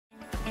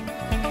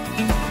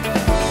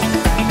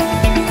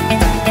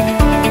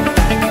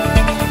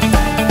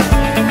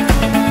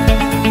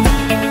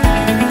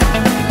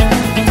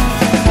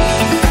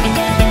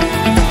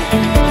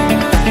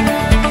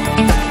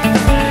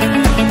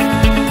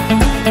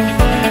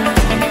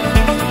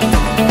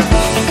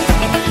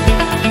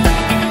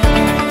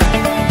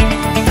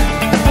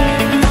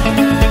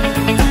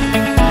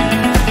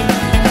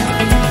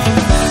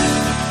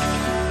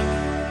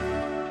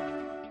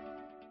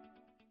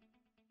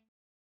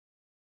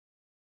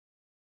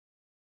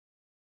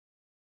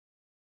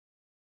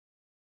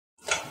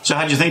So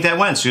how'd you think that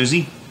went,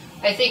 Susie?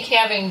 I think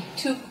having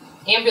 2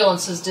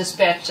 ambulances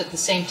dispatched at the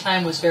same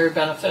time was very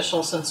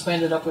beneficial since we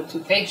ended up with 2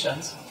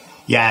 patients.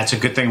 Yeah, it's a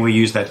good thing we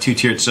used that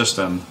 2-tiered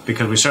system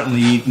because we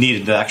certainly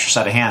needed the extra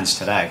set of hands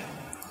today.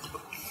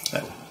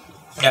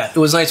 Yeah, it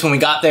was nice when we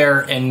got there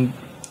and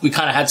we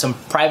kind of had some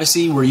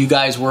privacy where you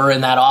guys were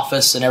in that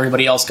office and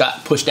everybody else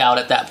got pushed out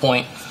at that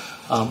point.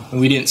 And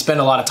we didn't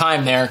spend a lot of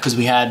time there because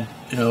we had,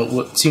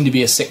 what seemed to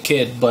be a sick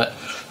kid, but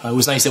it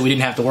was nice that we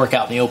didn't have to work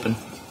out in the open.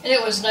 And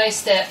it was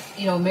nice that,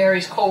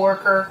 Mary's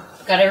coworker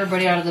got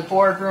everybody out of the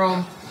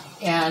boardroom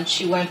and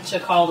she went to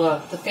call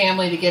the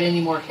family to get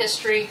any more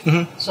history.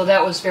 Mm-hmm. So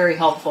that was very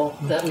helpful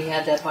that we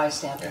had that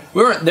bystander.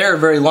 We weren't there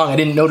very long. I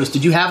didn't notice.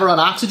 Did you have her on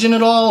oxygen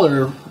at all?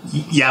 Or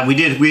Yeah, we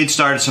did. We had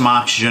started some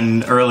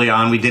oxygen early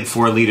on. We did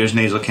 4 liters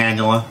nasal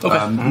cannula.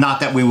 Okay. Not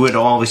that we would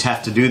always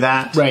have to do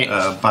that. Right.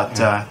 But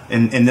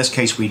in this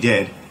case, we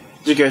did.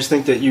 Did you guys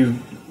think that you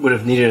would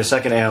have needed a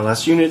second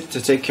ALS unit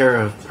to take care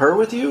of her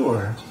with you,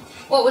 or?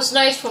 Well, it was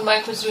nice when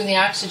Mike was doing the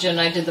oxygen,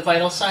 I did the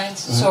vital signs.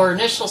 Mm-hmm. So our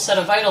initial set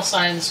of vital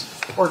signs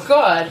were good,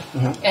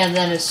 mm-hmm. and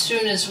then as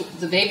soon as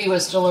the baby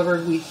was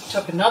delivered, we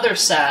took another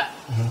set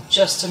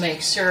just to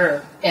make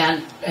sure.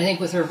 And I think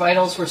with her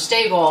vitals were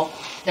stable,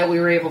 that we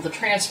were able to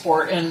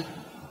transport, and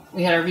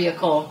we had our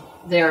vehicle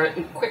there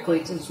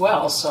quickly as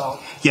well. So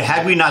yeah,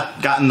 had we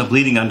not gotten the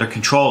bleeding under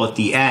control at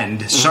the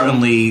end,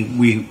 certainly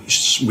we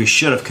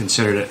should have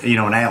considered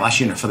an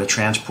ALS unit for the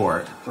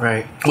transport.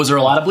 Right. Was there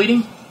a lot of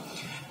bleeding?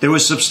 There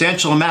was a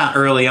substantial amount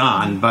early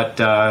on,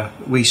 but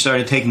we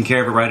started taking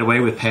care of it right away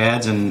with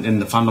pads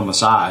and the fundal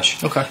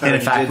massage. Okay. And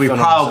in fact, we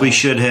probably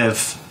should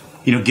have,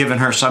 given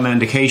her some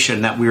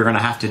indication that we were going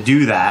to have to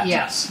do that.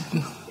 Yes.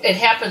 It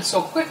happened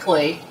so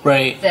quickly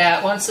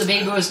that once the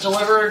baby was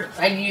delivered,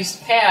 I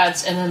used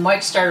pads, and then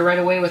Mike started right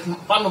away with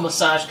fundal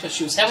massage because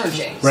she was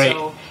hemorrhaging. Right.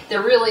 So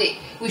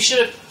we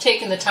should have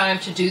taken the time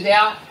to do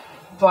that.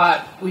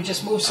 But we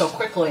just moved so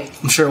quickly.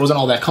 I'm sure it wasn't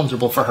all that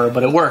comfortable for her,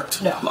 but it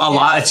worked. No.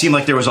 Lot. It seemed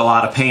like there was a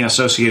lot of pain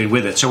associated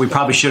with it, so we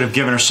probably should have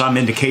given her some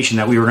indication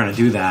that we were going to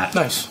do that.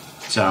 Nice.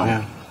 So,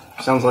 yeah.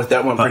 Sounds like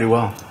that went pretty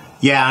well.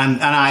 Yeah,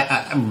 and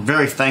I'm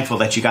very thankful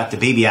that you got the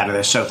baby out of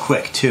there so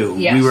quick too.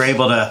 Yes. We were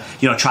able to,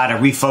 try to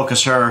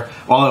refocus her.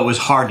 Although it was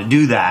hard to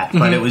do that,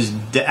 but it was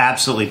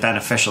absolutely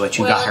beneficial that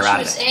you got her out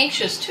of it. She was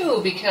anxious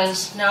too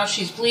because now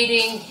she's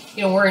bleeding,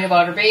 worrying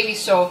about her baby.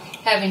 So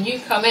having you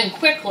come in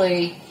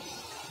quickly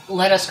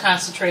let us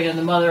concentrate on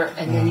the mother,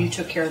 and then you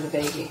took care of the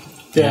baby.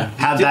 Yeah.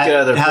 How'd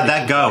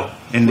that go?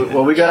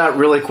 Well, we got out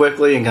really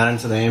quickly and got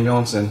into the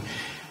ambulance, and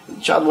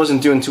the child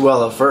wasn't doing too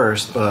well at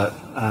first, but...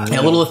 a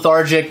little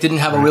lethargic, didn't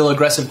have a real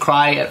aggressive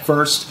cry at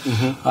first.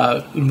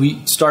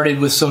 We started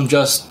with some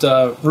just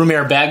room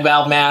air bag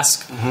valve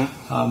mask,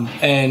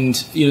 and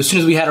as soon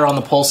as we had her on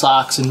the pulse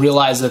ox and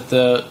realized that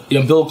the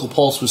umbilical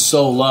pulse was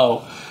so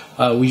low,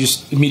 we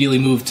just immediately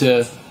moved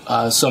to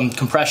some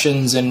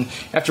compressions, and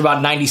after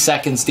about 90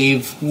 seconds,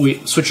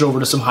 we switched over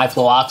to some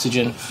high-flow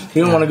oxygen.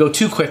 We didn't want to go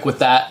too quick with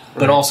that,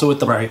 but also with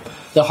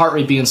the heart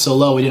rate being so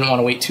low, we didn't want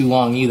to wait too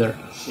long either.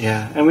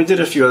 Yeah, and we did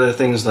a few other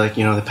things like,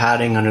 the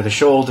padding under the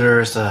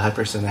shoulders, to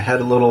hyperextend the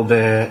head a little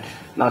bit,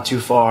 not too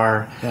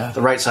far,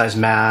 the right size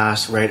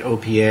mask, right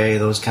OPA,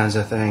 those kinds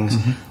of things.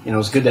 It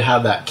was good to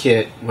have that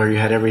kit where you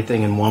had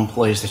everything in one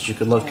place that you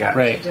could look at.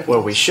 Right.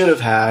 What we should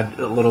have had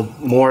a little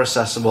more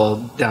accessible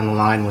down the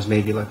line was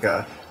maybe like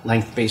a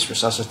length-based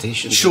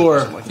resuscitation.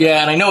 Sure.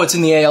 And I know it's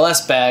in the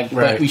ALS bag,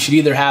 but we should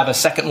either have a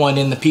second one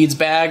in the PEDS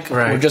bag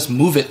or just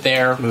move it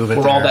there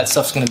where all that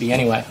stuff's going to be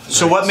anyway.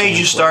 So what made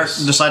you decide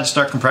to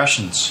start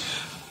compressions?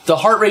 The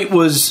heart rate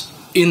was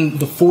in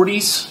the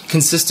 40s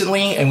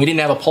consistently, and we didn't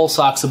have a pulse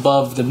ox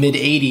above the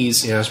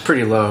mid-80s. Yeah, it was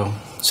pretty low.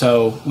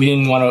 So we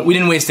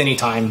didn't waste any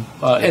time.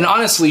 And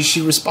honestly,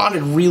 she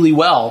responded really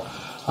well.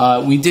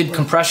 We did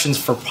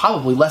compressions for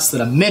probably less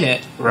than a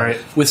minute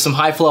with some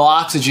high-flow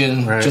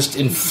oxygen, just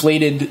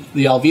inflated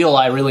the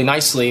alveoli really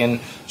nicely, and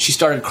she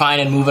started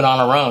crying and moving on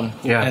her own.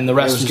 Yeah, and the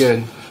rest was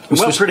good. It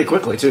went pretty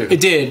quickly, too. It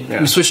did.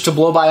 Yeah. We switched to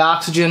blow-by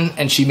oxygen,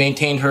 and she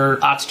maintained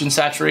her oxygen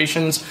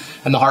saturations,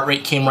 and the heart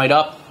rate came right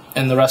up,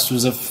 and the rest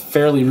was a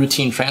fairly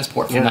routine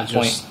transport from that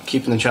point.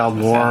 Keeping the child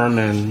warm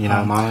and,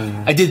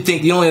 monitoring. I did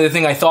think the only other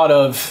thing I thought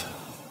of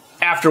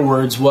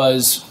afterwards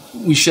was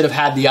we should have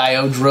had the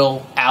IO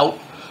drill out,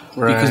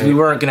 because we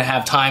weren't going to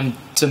have time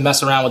to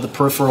mess around with the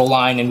peripheral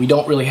line, and we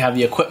don't really have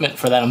the equipment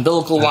for that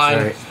umbilical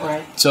line.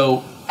 Right.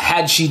 So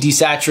had she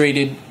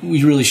desaturated,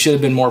 we really should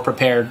have been more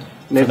prepared.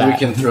 Maybe we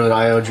can throw an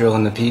IO drill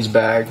in the PEDS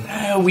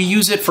bag. We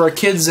use it for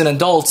kids and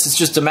adults. It's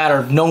just a matter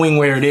of knowing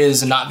where it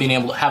is and not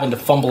having to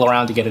fumble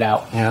around to get it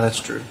out. Yeah, that's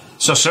true.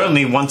 So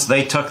certainly once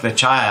they took the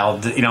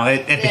child,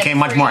 it became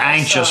much more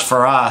anxious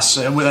for us.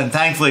 And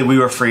thankfully we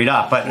were freed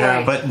up.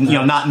 But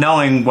not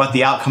knowing what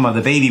the outcome of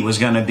the baby was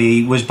going to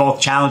be was both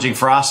challenging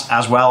for us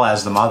as well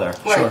as the mother.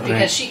 Right,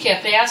 because she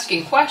kept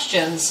asking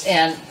questions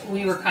and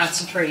we were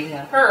concentrating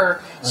on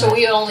her. So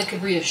we only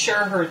could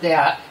reassure her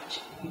that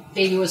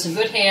baby was in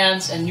good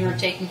hands and you were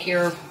taking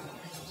care of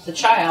the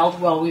child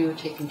while we were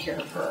taking care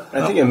of her.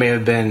 I think it may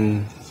have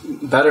been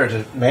better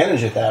to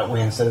manage it that way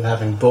instead of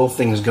having both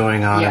things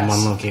going on in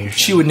one location.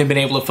 She wouldn't have been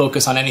able to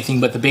focus on anything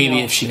but the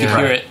baby if she could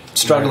hear it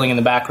struggling in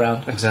the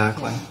background.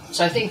 Exactly.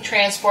 So I think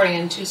transporting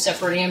in 2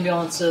 separate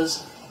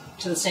ambulances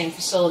to the same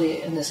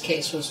facility in this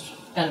case was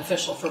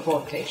beneficial for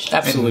both patients.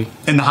 Absolutely.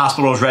 And the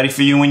hospital was ready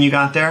for you when you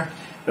got there?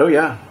 Oh,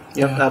 yeah.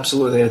 Yep,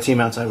 absolutely. They had a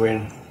team outside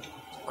waiting.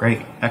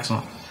 Great.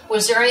 Excellent.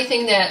 Was there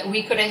anything that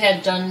we could have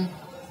had done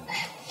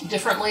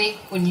differently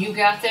when you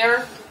got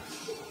there?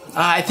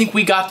 I think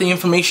we got the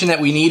information that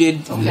we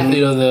needed. Okay.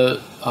 You know,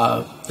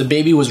 the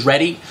baby was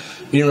ready.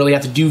 We didn't really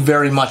have to do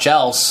very much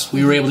else.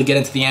 We were able to get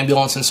into the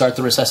ambulance and start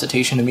the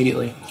resuscitation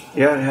immediately.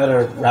 Yeah, we had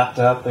her wrapped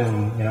up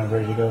and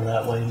ready to go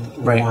that way.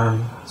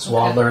 Warm,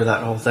 swaddler,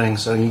 that whole thing.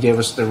 So you gave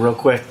us the real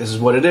quick. This is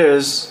what it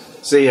is.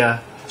 See ya.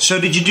 So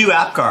did you do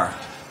APGAR?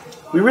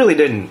 We really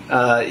didn't.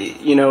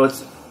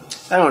 It's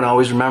I don't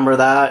always remember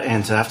that,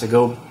 and to have to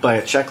go by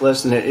a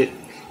checklist, and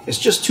it's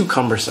just too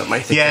cumbersome, I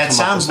think. Yeah, it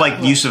sounds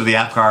like use of the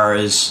APGAR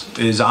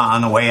is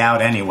on the way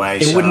out anyway.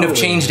 It wouldn't have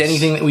changed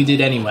anything that we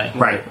did anyway.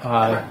 Right.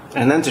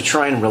 And then to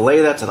try and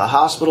relay that to the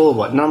hospital,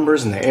 what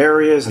numbers and the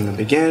areas and the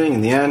beginning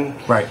and the end.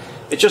 Right.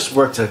 It just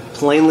worked to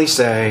plainly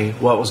say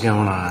what was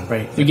going on.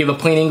 Right. We give a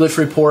plain English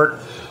report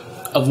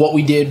of what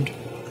we did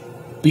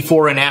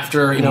before and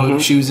after,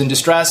 she was in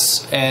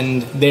distress,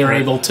 and they were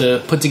able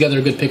to put together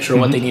a good picture of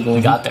what they need when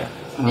we got there.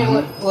 And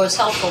what was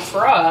helpful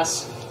for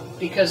us,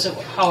 because of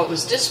how it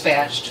was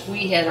dispatched,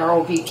 we had our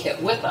OB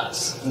kit with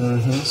us.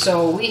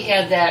 So we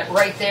had that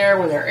right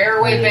there with our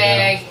airway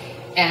bag,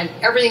 and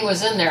everything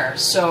was in there.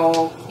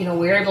 So, we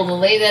were able to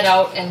lay that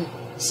out, and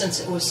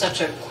since it was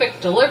such a quick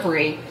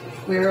delivery,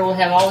 we were able to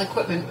have all the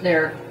equipment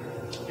there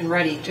and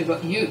ready to go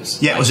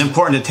use. Yeah, it was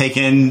important to take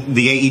in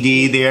the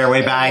AED, the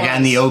airway bag,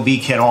 and the OB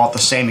kit all at the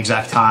same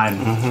exact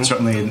time.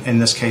 Certainly, in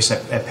this case,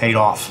 it paid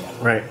off.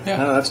 Right. Yeah.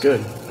 No, that's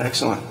good.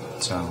 Excellent.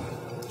 So,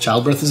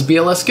 childbirth is a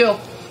BLS skill.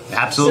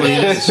 Absolutely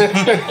it is.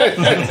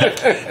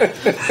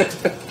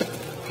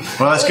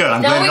 Well, that's good.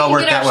 I'm glad it all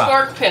worked out well.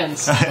 Stork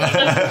pins.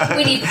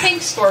 We need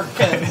pink stork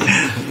pins.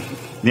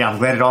 Yeah, I'm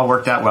glad it all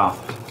worked out well.